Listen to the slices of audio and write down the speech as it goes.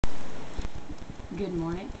Good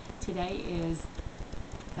morning. Today is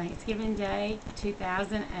Thanksgiving Day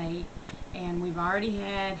 2008, and we've already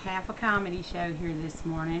had half a comedy show here this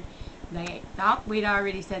morning. They thought we'd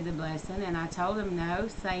already said the blessing, and I told them no,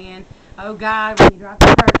 saying, "Oh God, when you drop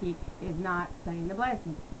the turkey," is not saying the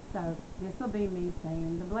blessing. So this will be me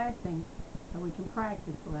saying the blessing, so we can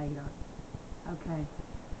practice later. Okay.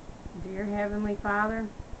 Dear Heavenly Father,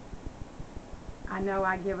 I know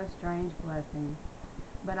I give a strange blessing,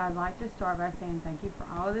 but I'd like to start by saying thank you for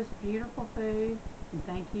all of this beautiful food, and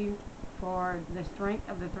thank you for the strength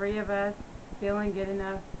of the three of us feeling good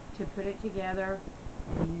enough to put it together.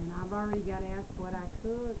 And I've already got asked what I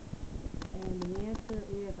cooked, and the answer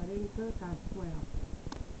is I didn't cook, I swept.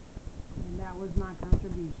 And that was my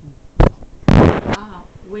contribution.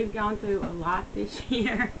 We've gone through a lot this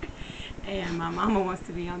year, and my mama wants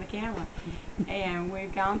to be on the camera. And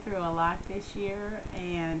we've gone through a lot this year,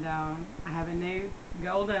 and I have a new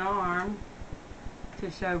golden arm to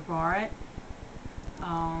show for it.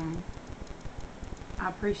 I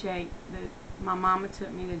appreciate that my mama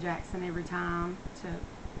took me to Jackson every time to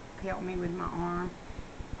help me with my arm.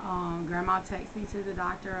 Grandma takes me to the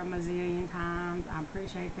doctor a mazillion times. I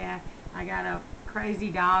appreciate that. I got a crazy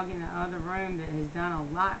dog in the other room that has done a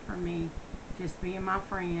lot for me, just being my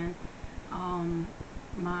friend.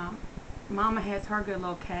 My mama has her good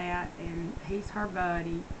little cat, and he's her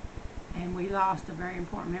buddy. And we lost a very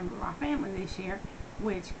important member of our family this year,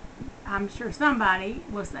 which I'm sure somebody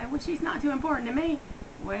will say, well, she's not too important to me.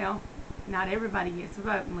 Well, not everybody gets a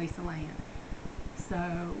vote in Lisa Land.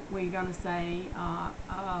 So we're going to say,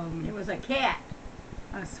 It was a cat.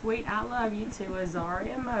 a sweet I love you to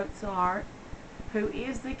Azaria Mozart, who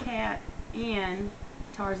is the cat in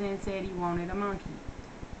Tarzan Said He Wanted a Monkey,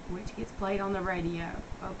 which gets played on the radio.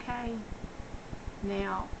 Okay?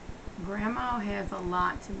 Now, Grandma has a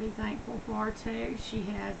lot to be thankful for, too. She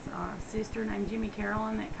has a sister named Jimmy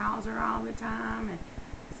Carolyn that calls her all the time, and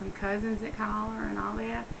some cousins that call her and all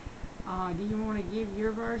that. Do you want to give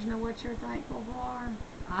your version of what you're thankful for?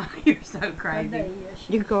 You're so crazy.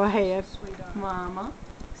 You go ahead. Mama,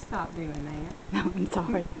 stop doing that. No, I'm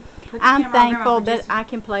sorry. Put the I'm camera on Grandma thankful for that just- I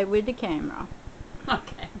can play with the camera.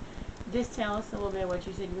 Okay. Just tell us a little bit what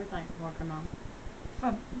you said you were thankful for, Grandma.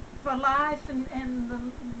 For life and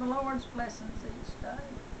the Lord's blessings each day.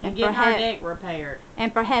 And for getting our ha- deck repaired.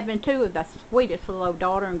 and for having two of the sweetest little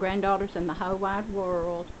daughter and granddaughters in the whole wide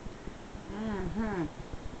world. Mm-hmm.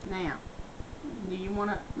 Now, do you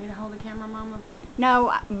want me to hold the camera, Mama?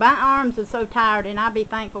 No, my arms are so tired, and I'll be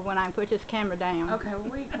thankful when I put this camera down. Okay,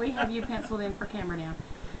 well, we have you penciled in for camera down.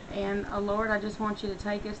 And, Lord, I just want you to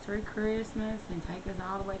take us through Christmas and take us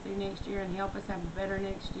all the way through next year and help us have a better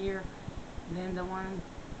next year than the one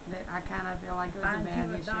that I kind of feel like was a Find bad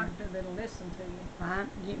you a this year. doctor that'll listen to you. Fine,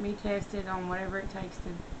 get me tested on whatever it takes to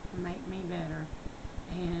make me better.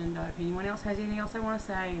 And if anyone else has anything else they want to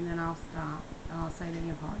say, and then I'll stop. I'll say the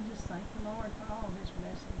end part. I just thank the Lord for all His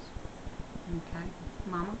blessings. Okay.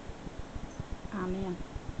 Mama, Amen.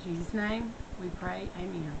 in Jesus' name, we pray.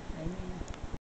 Amen. Amen.